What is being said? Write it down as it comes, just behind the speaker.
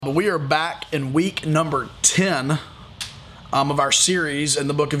We are back in week number 10 of our series in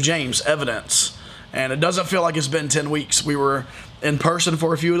the book of James, Evidence. And it doesn't feel like it's been 10 weeks. We were in person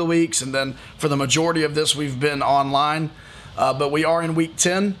for a few of the weeks, and then for the majority of this, we've been online. But we are in week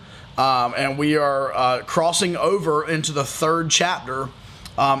 10, and we are crossing over into the third chapter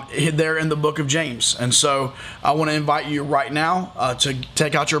there in the book of James. And so I want to invite you right now to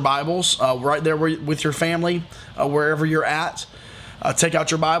take out your Bibles right there with your family, wherever you're at. Take out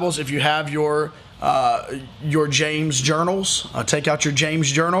your Bibles. If you have your James journals, take out your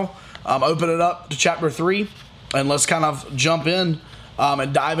James journal, open it up to chapter 3, and let's kind of jump in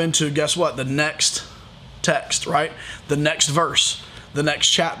and dive into, guess what, the next text, right? The next verse, the next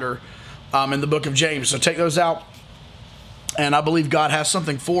chapter in the book of James. So take those out, and I believe God has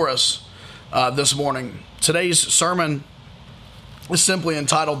something for us this morning. Today's sermon is simply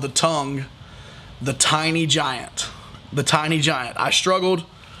entitled, The Tongue, the Tiny Giant. The Tiny Giant. I struggled,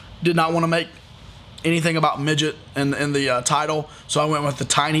 did not want to make anything about midget in the title, so I went with the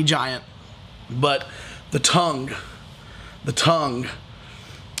Tiny Giant. But the tongue.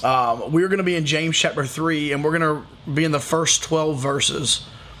 We're going to be in James chapter 3, and we're going to be in the first 12 verses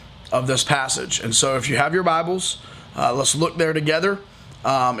of this passage. And so if you have your Bibles, let's look there together.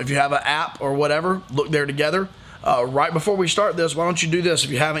 If you have an app or whatever, look there together. Right before we start this, why don't you do this? If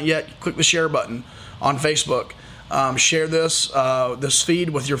you haven't yet, click the share button on Facebook. Share this feed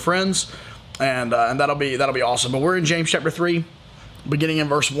with your friends, and that'll be awesome. But we're in James chapter 3, beginning in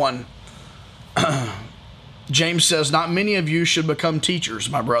verse 1. James says, "Not many of you should become teachers,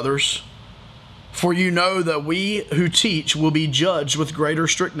 my brothers, for you know that we who teach will be judged with greater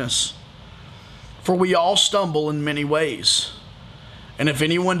strictness. For we all stumble in many ways. And if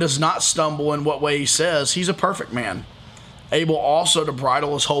anyone does not stumble in what way he says, he's a perfect man, able also to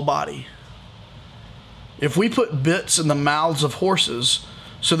bridle his whole body. If we put bits in the mouths of horses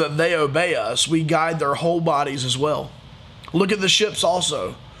so that they obey us, we guide their whole bodies as well. Look at the ships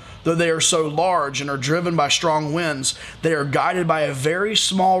also. Though they are so large and are driven by strong winds, they are guided by a very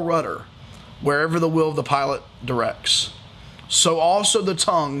small rudder, wherever the will of the pilot directs. So also the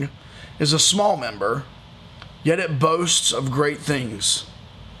tongue is a small member, yet it boasts of great things.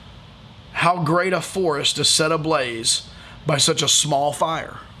 How great a forest is set ablaze by such a small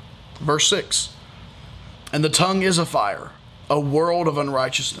fire." Verse 6. "And the tongue is a fire, a world of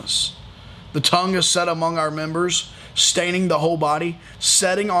unrighteousness. The tongue is set among our members, staining the whole body,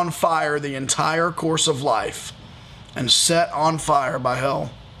 setting on fire the entire course of life, and set on fire by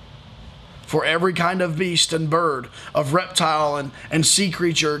hell. For every kind of beast and bird, of reptile and sea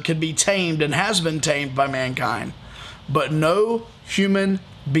creature can be tamed and has been tamed by mankind. But no human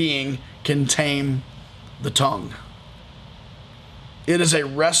being can tame the tongue. It is a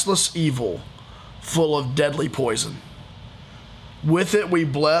restless evil, full of deadly poison. With it we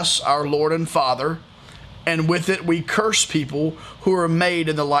bless our Lord and Father, and with it we curse people who are made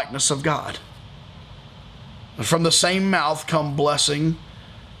in the likeness of God. From the same mouth come blessing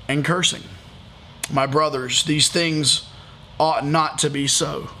and cursing. My brothers, these things ought not to be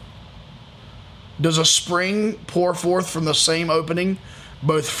so. Does a spring pour forth from the same opening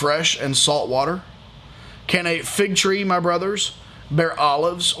both fresh and salt water? Can a fig tree, my brothers, bear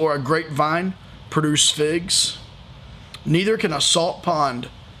olives, or a grapevine produce figs? Neither can a salt pond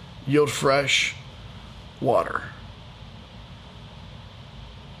yield fresh water."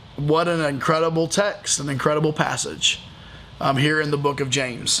 What an incredible text, an incredible passage here in the book of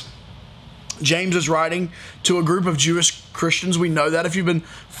James. James is writing to a group of Jewish Christians. We know that. If you've been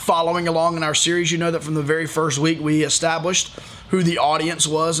following along in our series, you know that from the very first week we established who the audience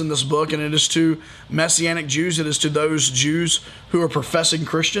was in this book, and it is to Messianic Jews. It is to those Jews who are professing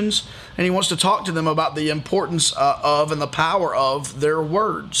Christians, and he wants to talk to them about the importance of and the power of their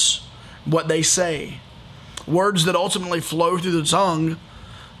words, what they say. Words that ultimately flow through the tongue,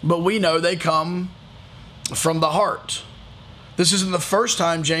 but we know they come from the heart. This isn't the first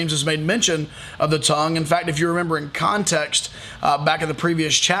time James has made mention of the tongue. In fact, if you remember in context, back in the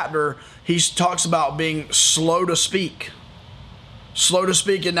previous chapter, he talks about being slow to speak. Slow to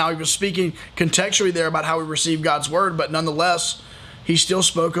speak, and now he was speaking contextually there about how we receive God's word, but nonetheless, he still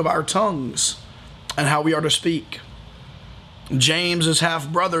spoke of our tongues and how we are to speak. James'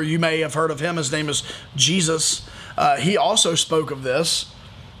 half-brother, you may have heard of him, his name is Jesus. He also spoke of this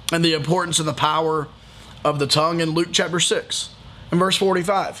and the importance and the power of the tongue in Luke chapter 6 and verse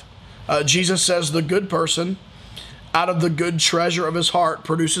 45. Jesus says, "The good person out of the good treasure of his heart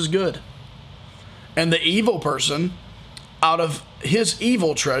produces good, and the evil person out of his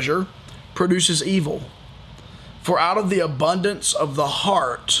evil treasure produces evil. For out of the abundance of the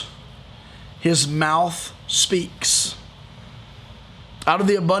heart his mouth speaks." Out of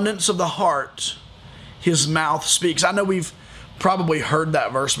the abundance of the heart, his mouth speaks. I know we've probably heard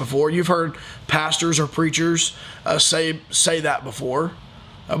that verse before. You've heard pastors or preachers say that before.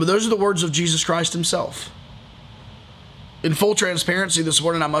 But those are the words of Jesus Christ himself. In full transparency this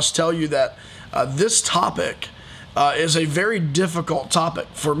morning, I must tell you that this topic is a very difficult topic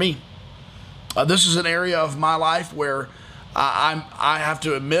for me. This is an area of my life where I have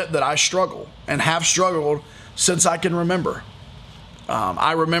to admit that I struggle and have struggled since I can remember.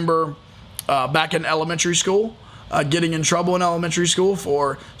 I remember back in elementary school, getting in trouble in elementary school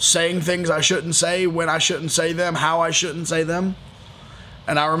for saying things I shouldn't say, when I shouldn't say them, how I shouldn't say them.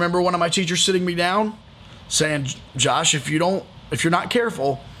 And I remember one of my teachers sitting me down saying, Josh, if you're not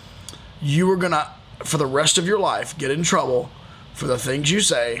careful, you are going to, for the rest of your life, get in trouble for the things you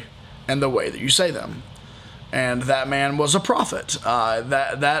say and the way that you say them. And that man was a prophet.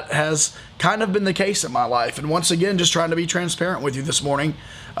 That has kind of been the case in my life. And once again, just trying to be transparent with you this morning,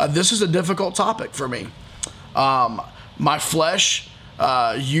 this is a difficult topic for me. My flesh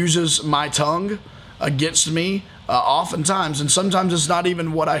uses my tongue against me oftentimes, and sometimes it's not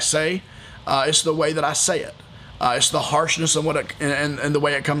even what I say, it's the way that I say it. It's the harshness and and the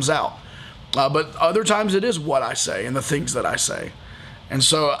way it comes out. But other times it is what I say and the things that I say. And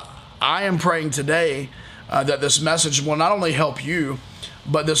so I am praying today that this message will not only help you,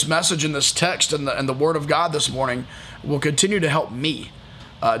 but this message in this text and the Word of God this morning will continue to help me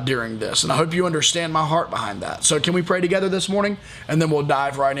during this. And I hope you understand my heart behind that. So can we pray together this morning? And then we'll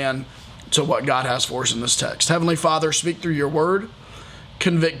dive right in to what God has for us in this text. Heavenly Father, speak through your Word.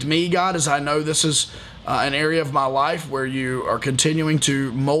 Convict me, God, as I know this is an area of my life where you are continuing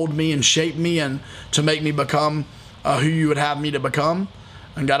to mold me and shape me and to make me become who you would have me to become.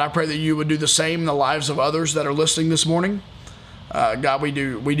 And God, I pray that you would do the same in the lives of others that are listening this morning. God, we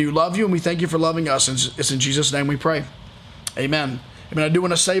do love you, and we thank you for loving us. And it's in Jesus' name we pray. Amen. I do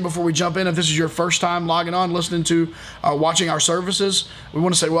want to say before we jump in, if this is your first time logging on, listening to, watching our services, we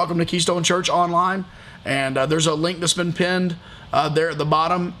want to say welcome to Keystone Church Online. And there's a link that's been pinned there at the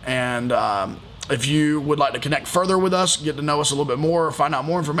bottom. And if you would like to connect further with us, get to know us a little bit more, or find out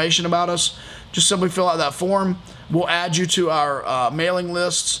more information about us, just simply fill out that form. We'll add you to our mailing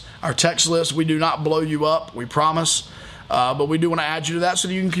lists, our text list. We do not blow you up, we promise. But we do want to add you to that so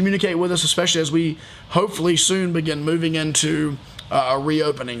that you can communicate with us, especially as we hopefully soon begin moving into a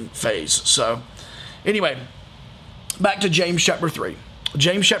reopening phase. So anyway, back to James chapter 3.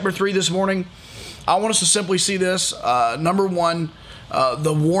 James chapter 3 this morning, I want us to simply see this. Number one,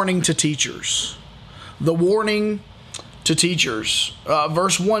 the warning to teachers. The warning to teachers.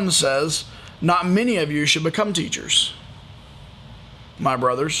 Verse 1 says, not many of you should become teachers, my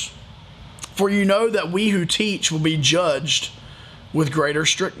brothers, for you know that we who teach will be judged with greater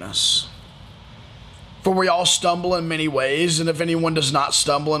strictness. For we all stumble in many ways, and if anyone does not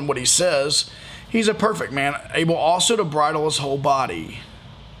stumble in what he says, he's a perfect man, able also to bridle his whole body.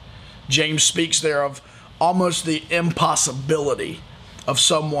 James speaks there of almost the impossibility of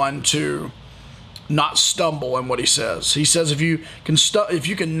someone to not stumble in what he says. He says if you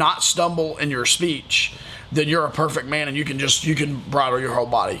can not stumble in your speech, then you're a perfect man, and you can bridle your whole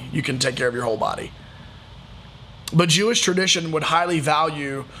body. You can take care of your whole body. But Jewish tradition would highly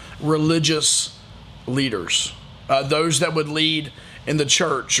value religious leaders, those that would lead in the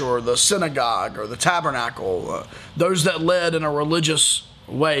church or the synagogue or the tabernacle, those that led in a religious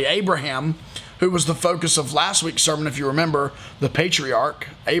way. Abraham, who was the focus of last week's sermon, if you remember, the patriarch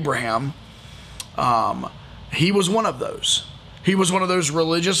Abraham, he was one of those. He was one of those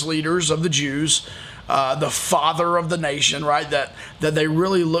religious leaders of the Jews, the father of the nation, right, that they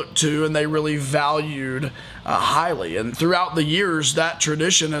really looked to and they really valued highly. And throughout the years, that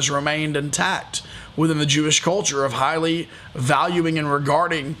tradition has remained intact within the Jewish culture of highly valuing and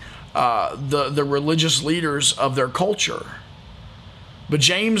regarding the religious leaders of their culture. But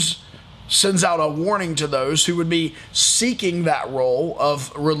James sends out a warning to those who would be seeking that role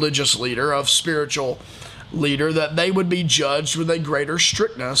of religious leader, of spiritual leader, that they would be judged with a greater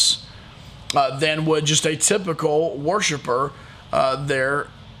strictness than would just a typical worshiper there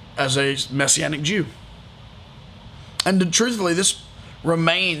as a Messianic Jew. And truthfully, this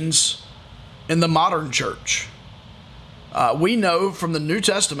remains in the modern church. We know from the New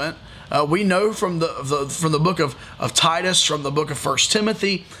Testament, we know from the book of Titus, from the book of 1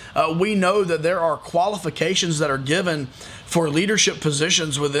 Timothy, we know that there are qualifications that are given for leadership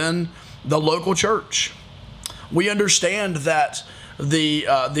positions within the local church. We understand that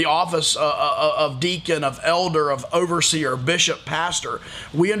the office of deacon, of elder, of overseer, bishop, pastor.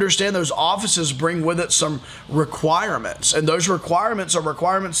 We understand those offices bring with it some requirements, and those requirements are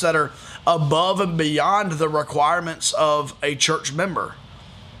requirements that are above and beyond the requirements of a church member.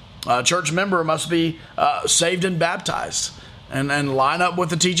 A church member must be saved and baptized and line up with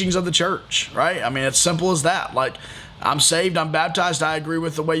the teachings of the church, right? I mean, it's simple as that. Like, I'm saved, I'm baptized, I agree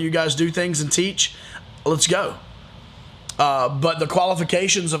with the way you guys do things and teach. Let's go. But the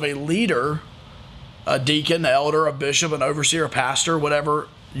qualifications of a leader, a deacon, an elder, a bishop, an overseer, a pastor, whatever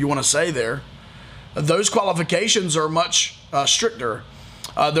you want to say there, those qualifications are much stricter.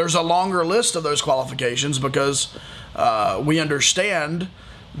 There's a longer list of those qualifications because we understand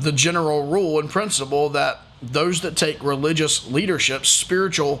the general rule and principle that those that take religious leadership,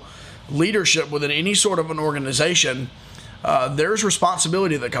 spiritual leadership within any sort of an organization, there's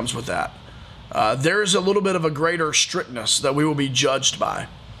responsibility that comes with that. There's a little bit of a greater strictness that we will be judged by.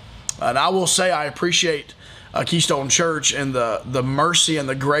 And I will say I appreciate Keystone Church and the mercy and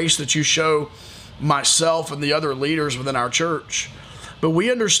the grace that you show myself and the other leaders within our church. But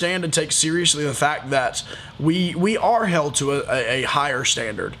we understand and take seriously the fact that we are held to a higher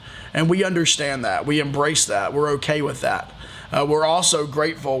standard. And we understand that. We embrace that. We're okay with that. We're also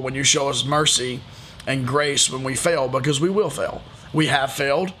grateful when you show us mercy and grace when we fail, because we will fail. We have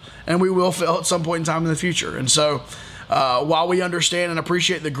failed, and we will fail at some point in time in the future. And so while we understand and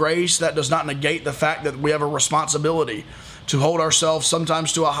appreciate the grace, that does not negate the fact that we have a responsibility to hold ourselves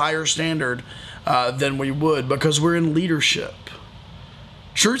sometimes to a higher standard than we would, because we're in leadership.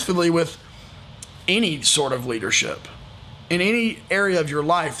 Truthfully, with any sort of leadership, in any area of your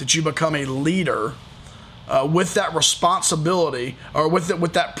life that you become a leader, with that responsibility, or with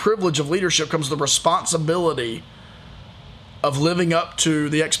that privilege of leadership, comes the responsibility of living up to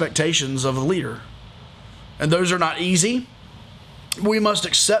the expectations of a leader. And those are not easy. We must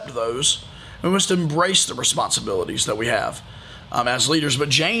accept those. We must embrace the responsibilities that we have as leaders. But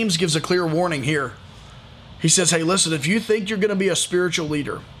James gives a clear warning here. He says, hey, listen, if you think you're going to be a spiritual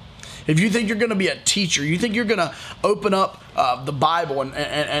leader, if you think you're going to be a teacher, you think you're going to open up the Bible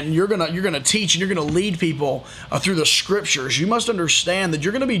and you're going to teach and you're going to lead people through the scriptures, you must understand that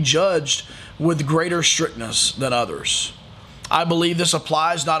you're going to be judged with greater strictness than others. I believe this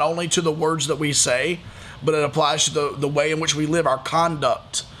applies not only to the words that we say, but it applies to the way in which we live, our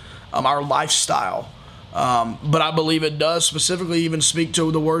conduct, our lifestyle. But I believe it does specifically even speak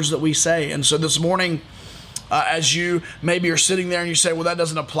to the words that we say. And so this morning, as you maybe are sitting there and you say, well, that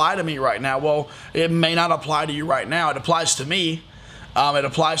doesn't apply to me right now. Well, it may not apply to you right now. It applies to me. It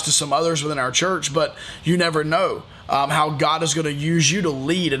applies to some others within our church, but you never know how God is going to use you to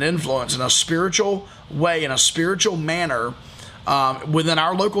lead and influence in a spiritual way, in a spiritual manner within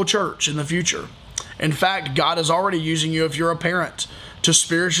our local church in the future. In fact, God is already using you, if you're a parent, to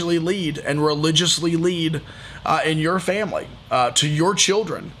spiritually lead and religiously lead in your family, to your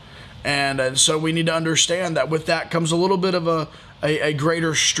children. And so we need to understand that with that comes a little bit of a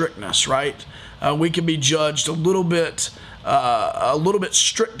greater strictness, right? We can be judged a little bit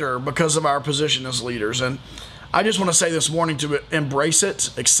stricter because of our position as leaders. And I just want to say this morning to embrace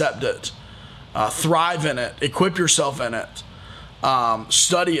it, accept it, thrive in it, equip yourself in it,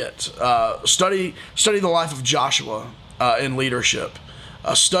 study it, study the life of Joshua in leadership.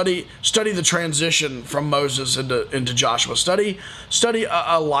 Study the transition from Moses into Joshua. Study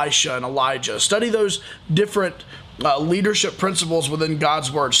Elisha and Elijah. Study those different leadership principles within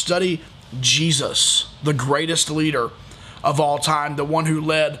God's word. Study Jesus, the greatest leader of all time, the one who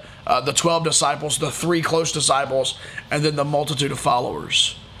led the 12 disciples, the 3 close disciples, and then the multitude of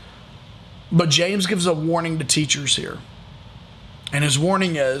followers. But James gives a warning to teachers here. And his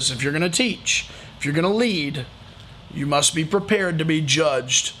warning is, if you're going to teach, if you're going to lead, you must be prepared to be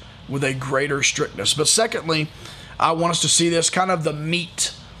judged with a greater strictness. But secondly, I want us to see this kind of the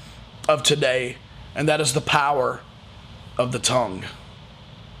meat of today, and that is the power of the tongue.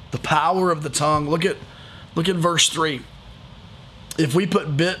 The power of the tongue. Look at verse 3. If we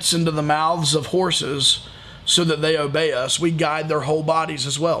put bits into the mouths of horses so that they obey us, we guide their whole bodies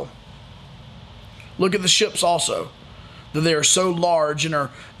as well. Look at the ships also, that they are so large and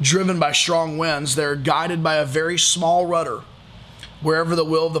are driven by strong winds. They're guided by a very small rudder, wherever the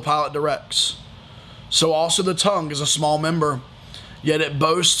will of the pilot directs. So also the tongue is a small member, yet it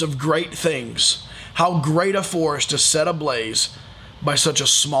boasts of great things. How great a forest is set ablaze by such a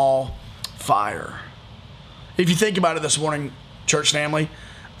small fire. If you think about it this morning, church family,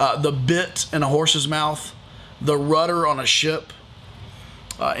 the bit in a horse's mouth, the rudder on a ship,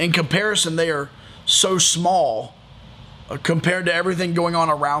 in comparison, they are so small compared to everything going on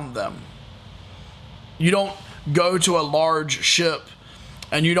around them. You don't go to a large ship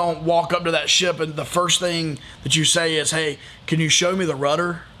and you don't walk up to that ship and the first thing that you say is, hey, can you show me the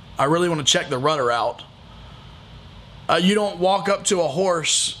rudder? I really want to check the rudder out. You don't walk up to a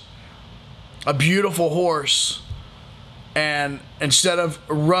horse, a beautiful horse, and instead of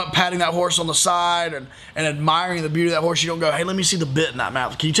patting that horse on the side and admiring the beauty of that horse, you don't go, hey, let me see the bit in that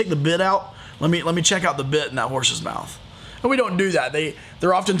mouth. Can you take the bit out? Let me check out the bit in that horse's mouth. And we don't do that.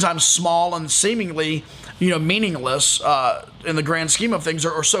 They're oftentimes small and seemingly, meaningless in the grand scheme of things,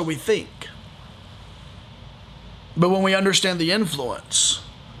 or so we think. But when we understand the influence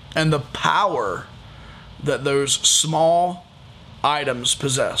and the power that those small items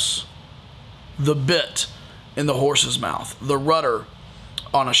possess, the bit in the horse's mouth, the rudder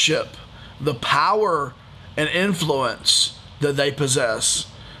on a ship, the power and influence that they possess,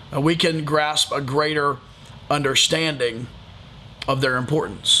 we can grasp a greater understanding of their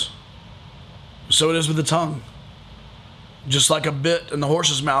importance. So it is with the tongue. Just like a bit in the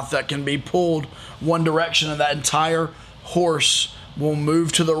horse's mouth that can be pulled one direction and that entire horse will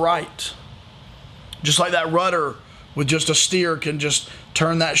move to the right. Just like that rudder with just a steer can just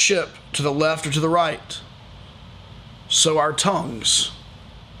turn that ship to the left or to the right. So our tongues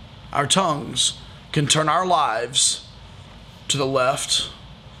can turn our lives to the left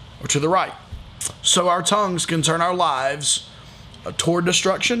or to the right. So our tongues can turn our lives toward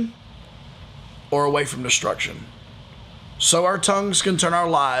destruction or away from destruction. So our tongues can turn our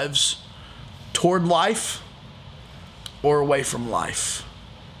lives toward life or away from life.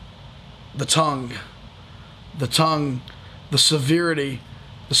 The tongue, the severity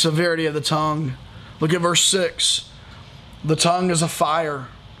of the tongue. Look at verse 6. The tongue is a fire,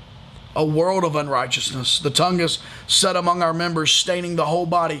 a world of unrighteousness. The tongue is set among our members, staining the whole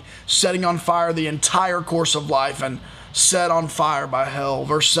body, setting on fire the entire course of life, and set on fire by hell.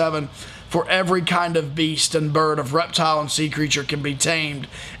 Verse 7, for every kind of beast and bird, of reptile and sea creature can be tamed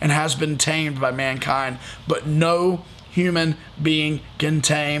and has been tamed by mankind, but no human being can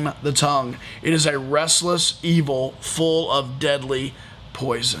tame the tongue. It is a restless evil full of deadly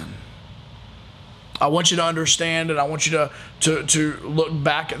poison. I want you to understand, and I want you to look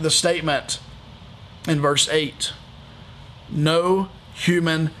back at the statement in verse 8. No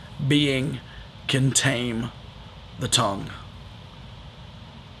human being can tame the tongue.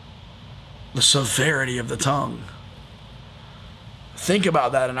 The severity of the tongue. Think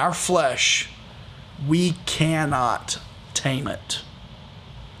about that. In our flesh, we cannot tame it.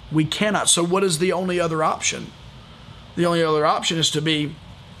 We cannot. So what is the only other option? The only other option is to be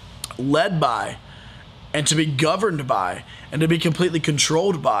led by and to be governed by and to be completely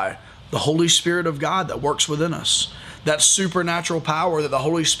controlled by the Holy Spirit of God that works within us. That supernatural power that the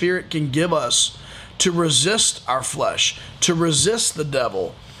Holy Spirit can give us to resist our flesh, to resist the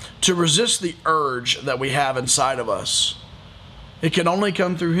devil, to resist the urge that we have inside of us. It can only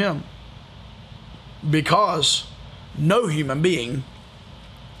come through Him, because no human being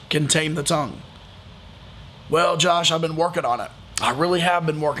can tame the tongue. Well, Josh, I've been working on it. I really have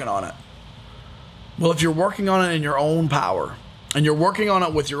been working on it. Well, if you're working on it in your own power and you're working on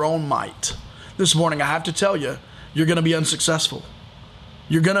it with your own might, this morning I have to tell you, you're going to be unsuccessful.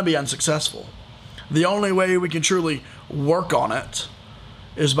 You're going to be unsuccessful. The only way we can truly work on it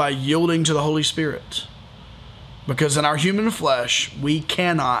is by yielding to the Holy Spirit. Because in our human flesh, we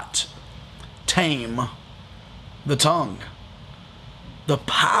cannot tame the tongue. The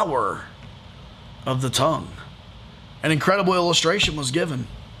power of the tongue. An incredible illustration was given.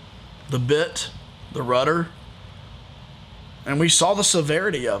 The bit, the rudder, and we saw the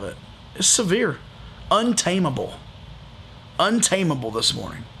severity of it. It's severe, untamable this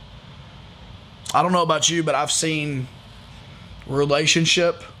morning. I don't know about you, but I've seen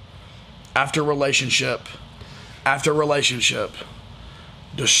relationship after relationship after relationship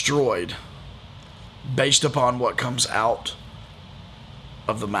destroyed based upon what comes out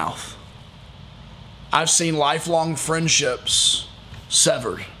of the mouth. I've seen lifelong friendships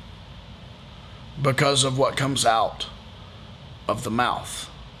severed because of what comes out of the mouth.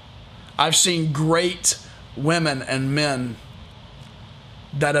 I've seen great women and men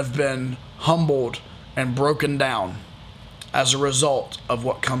that have been humbled and broken down as a result of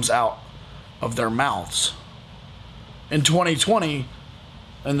what comes out of their mouths. In 2020,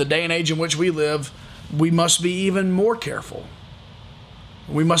 in the day and age in which we live, we must be even more careful.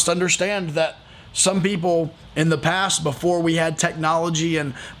 We must understand that some people in the past, before we had technology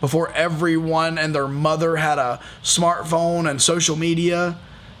and before everyone and their mother had a smartphone and social media,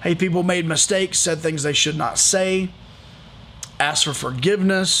 hey, people made mistakes, said things they should not say, asked for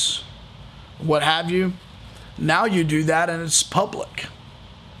forgiveness, what have you. Now you do that and it's public.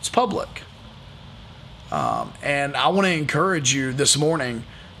 It's public. And I want to encourage you this morning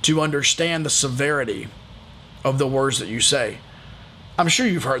to understand the severity of the words that you say. I'm sure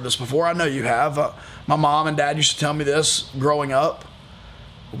you've heard this before. I know you have. My mom and dad used to tell me this growing up.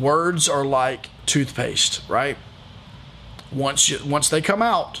 Words are like toothpaste, right? Once they come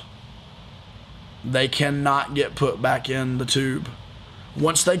out, they cannot get put back in the tube.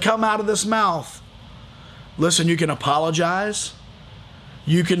 Once they come out of this mouth, listen, you can apologize.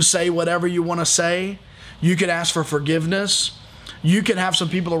 You can say whatever you want to say. You can ask for forgiveness. You can have some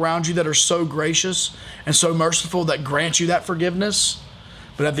people around you that are so gracious and so merciful that grant you that forgiveness.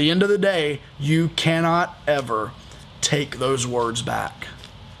 But at the end of the day, you cannot ever take those words back.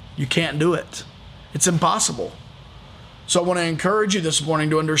 You can't do it. It's impossible. So I want to encourage you this morning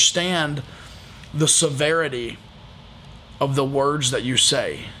to understand the severity of the words that you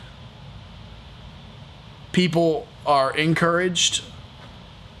say. People are encouraged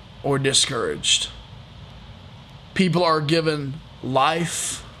or discouraged. People are given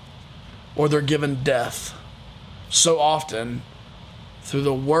life or they're given death so often through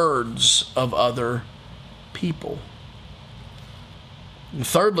the words of other people. And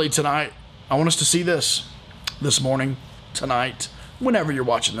thirdly, tonight, I want us to see this morning, tonight, whenever you're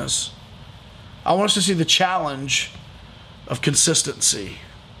watching this. I want us to see the challenge of consistency.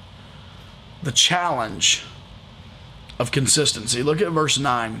 The challenge of consistency. Look at verse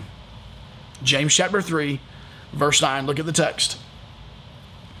 9. James chapter 3, verse 9. Look at the text.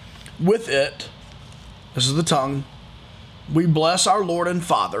 With it, this is the tongue, we bless our Lord and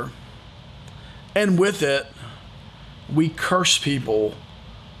Father, and with it, we curse people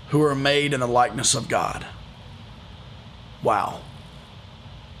who are made in the likeness of God. Wow.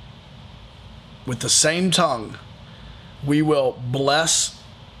 With the same tongue, we will bless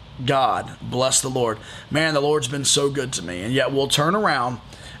God, bless the Lord. Man, the Lord's been so good to me. And yet we'll turn around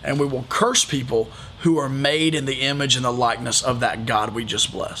and we will curse people who are made in the image and the likeness of that God we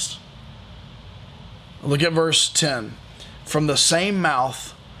just blessed. Look at verse 10. From the same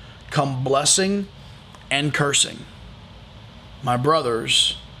mouth come blessing and cursing. My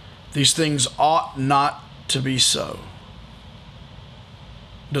brothers, these things ought not to be so.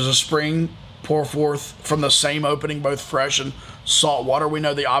 Does a spring pour forth from the same opening both fresh and salt water? We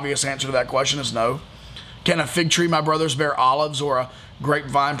know the obvious answer to that question is no. Can a fig tree, my brothers, bear olives, or a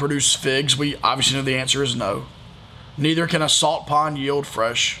grapevine produce figs? We obviously know the answer is no. Neither can a salt pond yield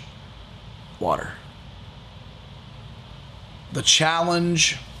fresh water. The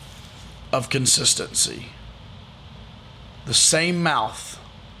challenge of consistency. The same mouth.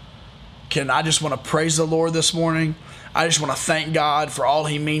 I just want to praise the Lord this morning. I just want to thank God for all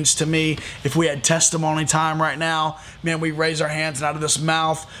He means to me. If we had testimony time right now, man, we raise our hands and out of this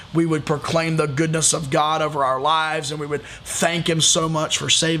mouth, we would proclaim the goodness of God over our lives, and we would thank Him so much for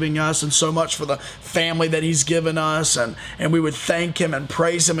saving us and so much for the family that He's given us, and we would thank Him and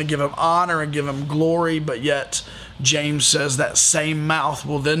praise Him and give Him honor and give Him glory. But yet, James says that same mouth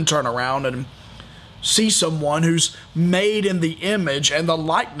will then turn around and see someone who's made in the image and the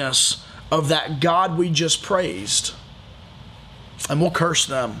likeness of that God we just praised, and we'll curse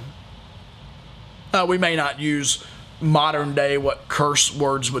them. We may not use modern day what curse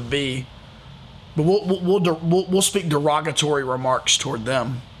words would be, but we'll speak derogatory remarks toward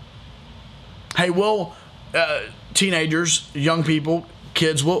them. Hey, teenagers, young people,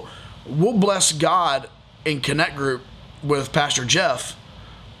 kids, we'll bless God in Connect Group with Pastor Jeff,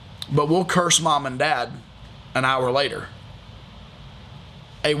 but we'll curse mom and dad an hour later.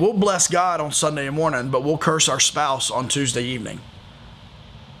 Hey, we'll bless God on Sunday morning, but we'll curse our spouse on Tuesday evening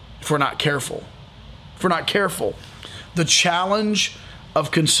if we're not careful. If we're not careful. The challenge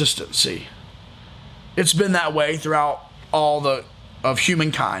of consistency. It's been that way throughout all of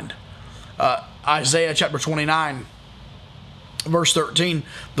humankind. Isaiah chapter 29, verse 13,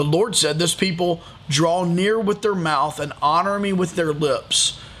 the Lord said, this people draw near with their mouth and honor me with their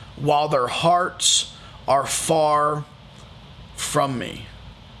lips, while their hearts are far from me.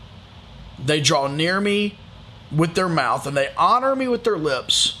 They draw near me with their mouth and they honor me with their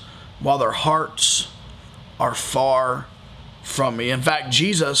lips, while their hearts are far from me. In fact,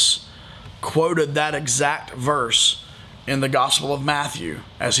 Jesus quoted that exact verse in the Gospel of Matthew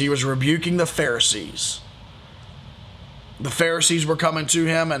as He was rebuking the Pharisees. The Pharisees were coming to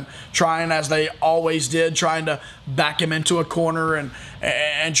Him and trying, as they always did, trying to back Him into a corner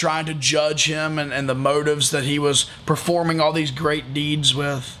and trying to judge Him and the motives that He was performing all these great deeds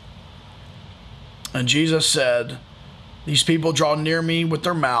with. And Jesus said, these people draw near me with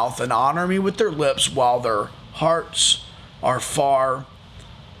their mouth and honor me with their lips, while their hearts are far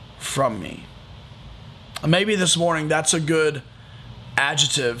from me. And maybe this morning that's a good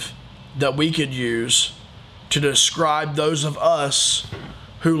adjective that we could use to describe those of us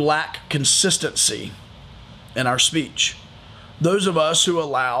who lack consistency in our speech. Those of us who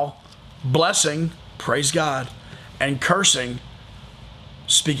allow blessing, praise God, and cursing,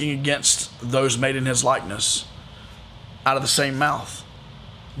 speaking against those made in his likeness, out of the same mouth.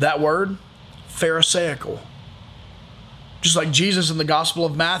 That word, Pharisaical. Just like Jesus in the Gospel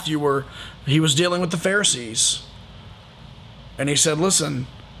of Matthew, where he was dealing with the Pharisees. And he said, listen,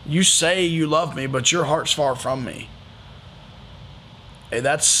 you say you love me, but your heart's far from me. Hey,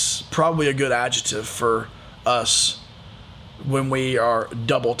 that's probably a good adjective for us when we are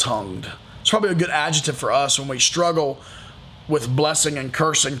double-tongued. It's probably a good adjective for us when we struggle with blessing and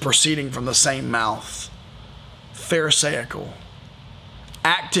cursing proceeding from the same mouth. Pharisaical.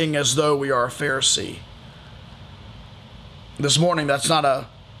 Acting as though we are a Pharisee. This morning, that's not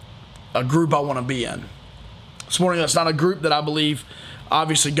a group I want to be in. This morning, that's not a group that I believe,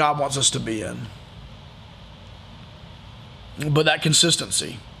 obviously, God wants us to be in. But that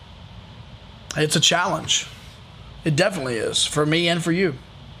consistency, it's a challenge. It definitely is, for me and for you.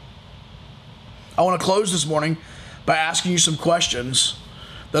 I want to close this morning by asking you some questions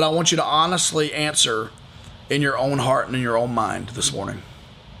that I want you to honestly answer in your own heart and in your own mind this morning.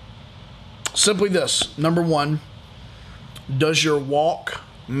 Simply this. Number one, does your walk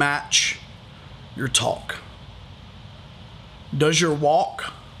match your talk? Does your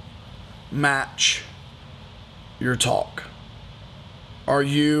walk match your talk? Are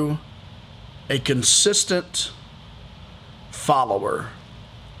you a consistent follower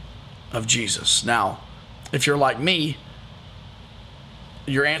of Jesus? Now, if you're like me,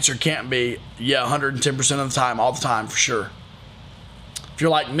 your answer can't be, yeah, 110% of the time, all the time, for sure. If you're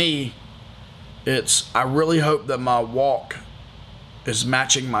like me, it's, I really hope that my walk is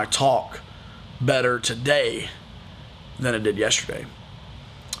matching my talk better today than it did yesterday.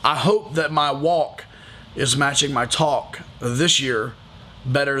 I hope that my walk is matching my talk this year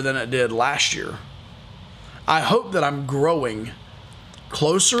better than it did last year. I hope that I'm growing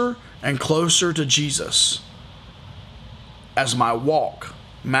closer and closer to Jesus as my walk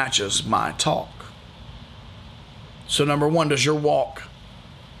matches my talk. So number one, does your walk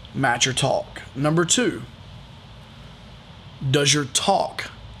match your talk? Number two, does your talk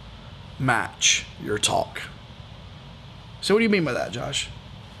match your talk? So what do you mean by that, Josh?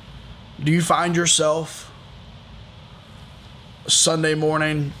 Do you find yourself Sunday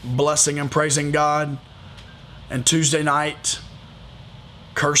morning blessing and praising God, and Tuesday night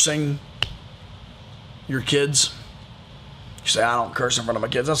cursing your kids? You say, I don't curse in front of my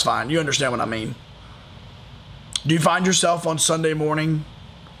kids. That's fine. You understand what I mean. Do you find yourself on Sunday morning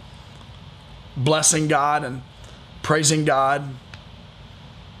blessing God and praising God,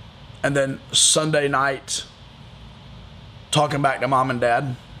 and then Sunday night talking back to mom and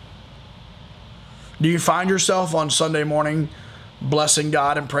dad? Do you find yourself on Sunday morning blessing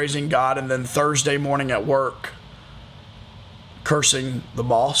God and praising God, and then Thursday morning at work cursing the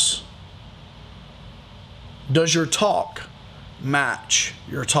boss? Does your talk match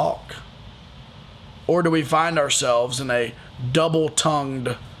your talk? Or do we find ourselves in a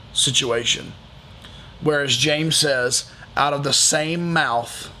double-tongued situation? Whereas James says, out of the same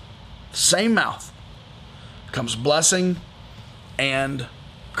mouth comes blessing and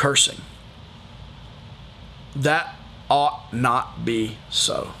cursing. That ought not be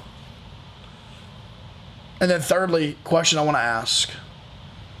so. And then thirdly, question I want to ask,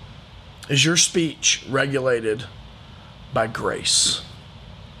 is your speech regulated by grace?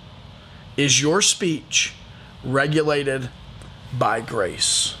 Is your speech regulated by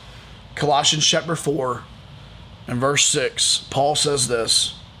grace? Colossians chapter 4 and verse 6, Paul says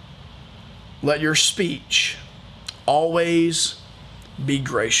this: let your speech always be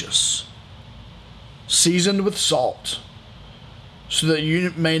gracious, seasoned with salt, so that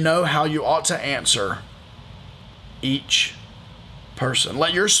you may know how you ought to answer each person.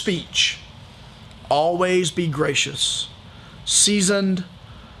 Let your speech always be gracious, seasoned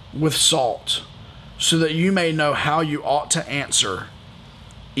with salt, so that you may know how you ought to answer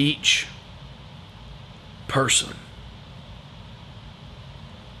each person.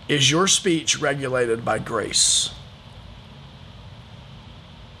 Is your speech regulated by grace?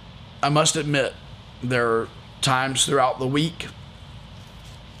 I must admit, there are times throughout the week,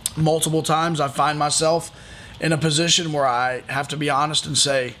 multiple times, I find myself in a position where I have to be honest and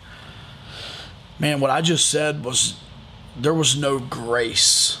say, man, what I just said there was no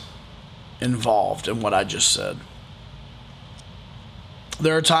grace involved in what I just said.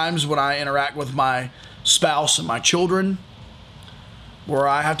 There are times when I interact with my spouse and my children where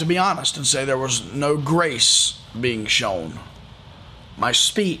I have to be honest and say there was no grace being shown. My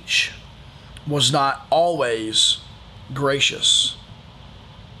speech was not always gracious.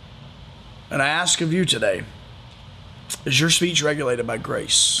 And I ask of you today, is your speech regulated by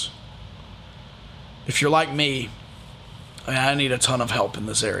grace? If you're like me, I need a ton of help in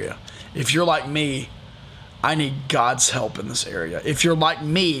this area. If you're like me, I need God's help in this area. If you're like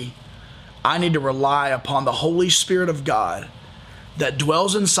me, I need to rely upon the Holy Spirit of God that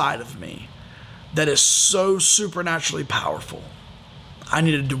dwells inside of me, that is so supernaturally powerful. I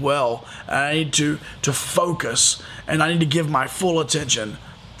need to dwell, and I need to focus, and I need to give my full attention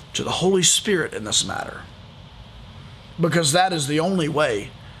to the Holy Spirit in this matter. Because that is the only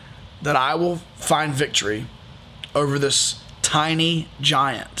way that I will find victory over this tiny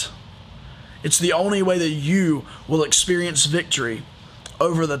giant. It's the only way that you will experience victory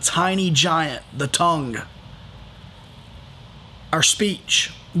over the tiny giant, the tongue, our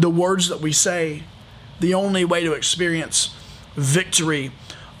speech, the words that we say. The only way to experience victory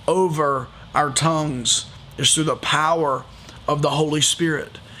over our tongues is through the power of the Holy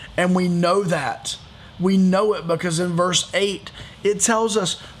Spirit. And we know that. We know it because in verse 8, it tells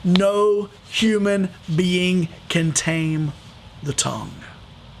us no human being can tame the tongue.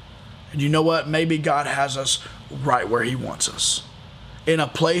 And you know what? Maybe God has us right where He wants us. In a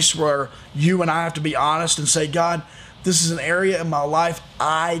place where you and I have to be honest and say, God, this is an area in my life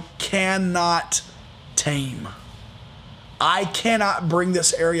I cannot tame. I cannot bring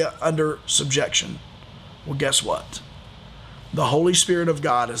this area under subjection. Well, guess what? The Holy Spirit of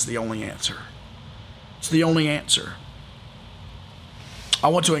God is the only answer. It's the only answer. I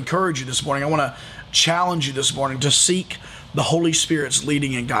want to encourage you this morning. I want to challenge you this morning to seek the Holy Spirit's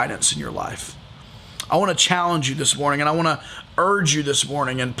leading and guidance in your life. I want to challenge you this morning, and I want to urge you this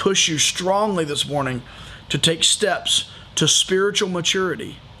morning and push you strongly this morning to take steps to spiritual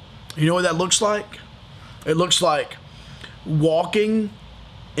maturity. You know what that looks like? It looks like walking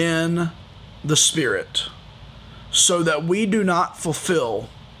in the Spirit so that we do not fulfill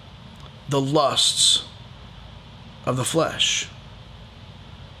the lusts of the flesh.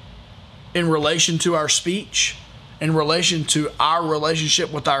 In relation to our speech, in relation to our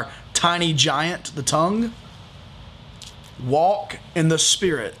relationship with our tiny giant, the tongue, walk in the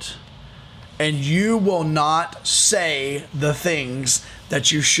Spirit, and you will not say the things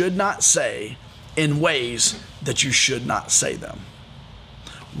that you should not say in ways that you should not say them.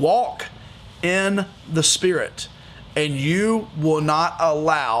 Walk in the Spirit, and you will not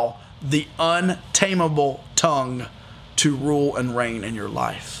allow the untamable tongue to rule and reign in your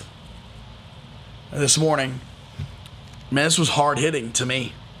life. This morning, man, this was hard-hitting to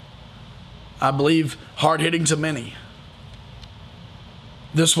me. I believe hard-hitting to many.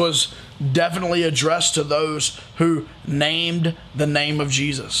 This was definitely addressed to those who named the name of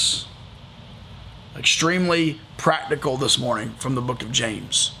Jesus. Extremely practical this morning from the book of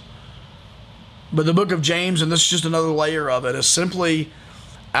James. But the book of James, and this is just another layer of it, is simply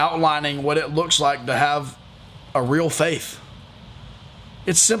outlining what it looks like to have a real faith.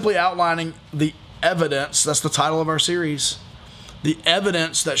 It's simply outlining the evidence, that's the title of our series, the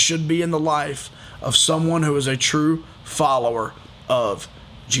evidence that should be in the life of someone who is a true follower of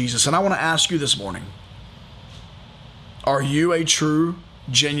Jesus. And I want to ask you this morning, are you a true,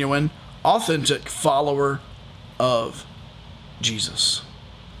 genuine, authentic follower of Jesus?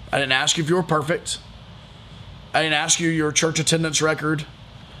 I didn't ask you if you were perfect. I didn't ask you your church attendance record.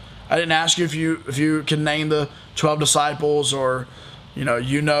 I didn't ask you if you can name the 12 disciples or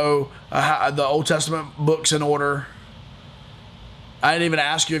the Old Testament books in order. I didn't even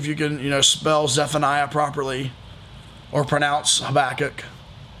ask you if you can spell Zephaniah properly or pronounce Habakkuk.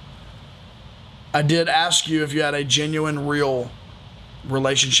 I did ask you if you had a genuine, real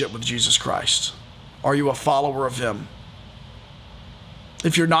relationship with Jesus Christ. Are you a follower of Him?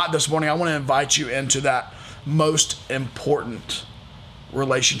 If you're not this morning, I want to invite you into that most important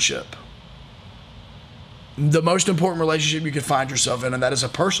relationship. The most important relationship you could find yourself in, and that is a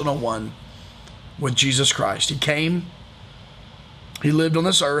personal one with Jesus Christ. He came, He lived on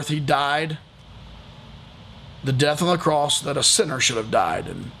this earth, He died the death on the cross that a sinner should have died.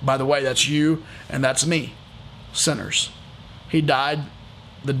 And by the way, that's you and that's me, sinners. He died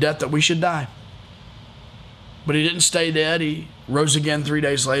the death that we should die. But He didn't stay dead. He rose again 3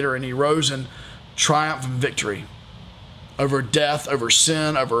 days later, and He rose in triumph and victory over death, over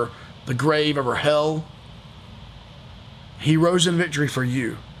sin, over the grave, over hell. He rose in victory for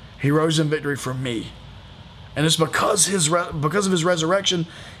you. He rose in victory for me. And it's because of His resurrection,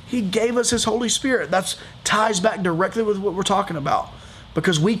 He gave us His Holy Spirit. That ties back directly with what we're talking about.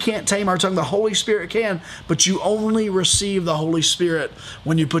 Because we can't tame our tongue. The Holy Spirit can, but you only receive the Holy Spirit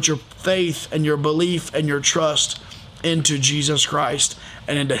when you put your faith and your belief and your trust into Jesus Christ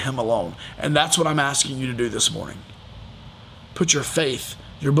and into Him alone. And that's what I'm asking you to do this morning. Put your faith,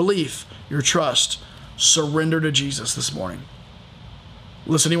 your belief, your trust, surrender to Jesus this morning.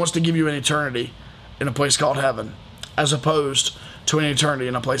 Listen, He wants to give you an eternity in a place called heaven, as opposed to an eternity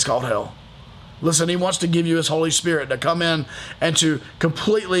in a place called hell. Listen, He wants to give you His Holy Spirit to come in and to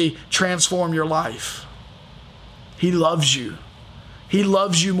completely transform your life. He loves you. He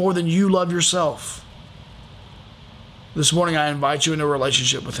loves you more than you love yourself. This morning, I invite you into a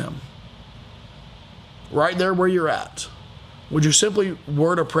relationship with Him. Right there where you're at. Would you simply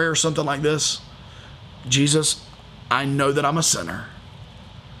word a prayer something like this? Jesus, I know that I'm a sinner.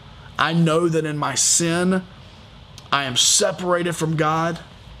 I know that in my sin, I am separated from God.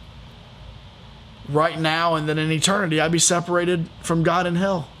 Right now and then in eternity, I'd be separated from God in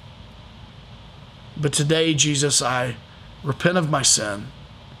hell. But today, Jesus, I repent of my sin.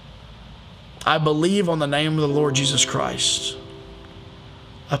 I believe on the name of the Lord Jesus Christ.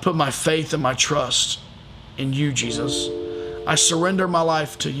 I put my faith and my trust in you, Jesus. I surrender my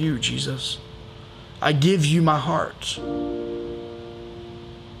life to you, Jesus. I give you my heart.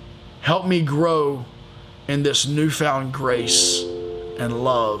 Help me grow in this newfound grace and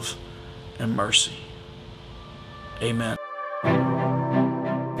love and mercy. Amen.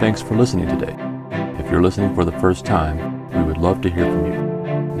 Thanks for listening today. If you're listening for the first time, we would love to hear from you.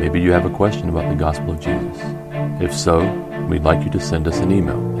 Maybe you have a question about the gospel of Jesus. If so, we'd like you to send us an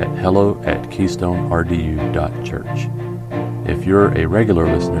email at hello@keystonerdu.church. If you're a regular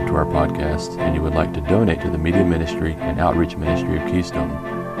listener to our podcast and you would like to donate to the media ministry and outreach ministry of Keystone,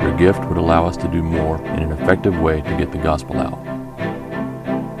 your gift would allow us to do more in an effective way to get the gospel out.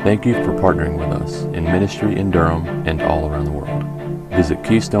 Thank you for partnering with us in ministry in Durham and all around the world. Visit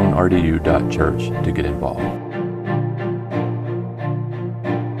keystonerdu.church to get involved.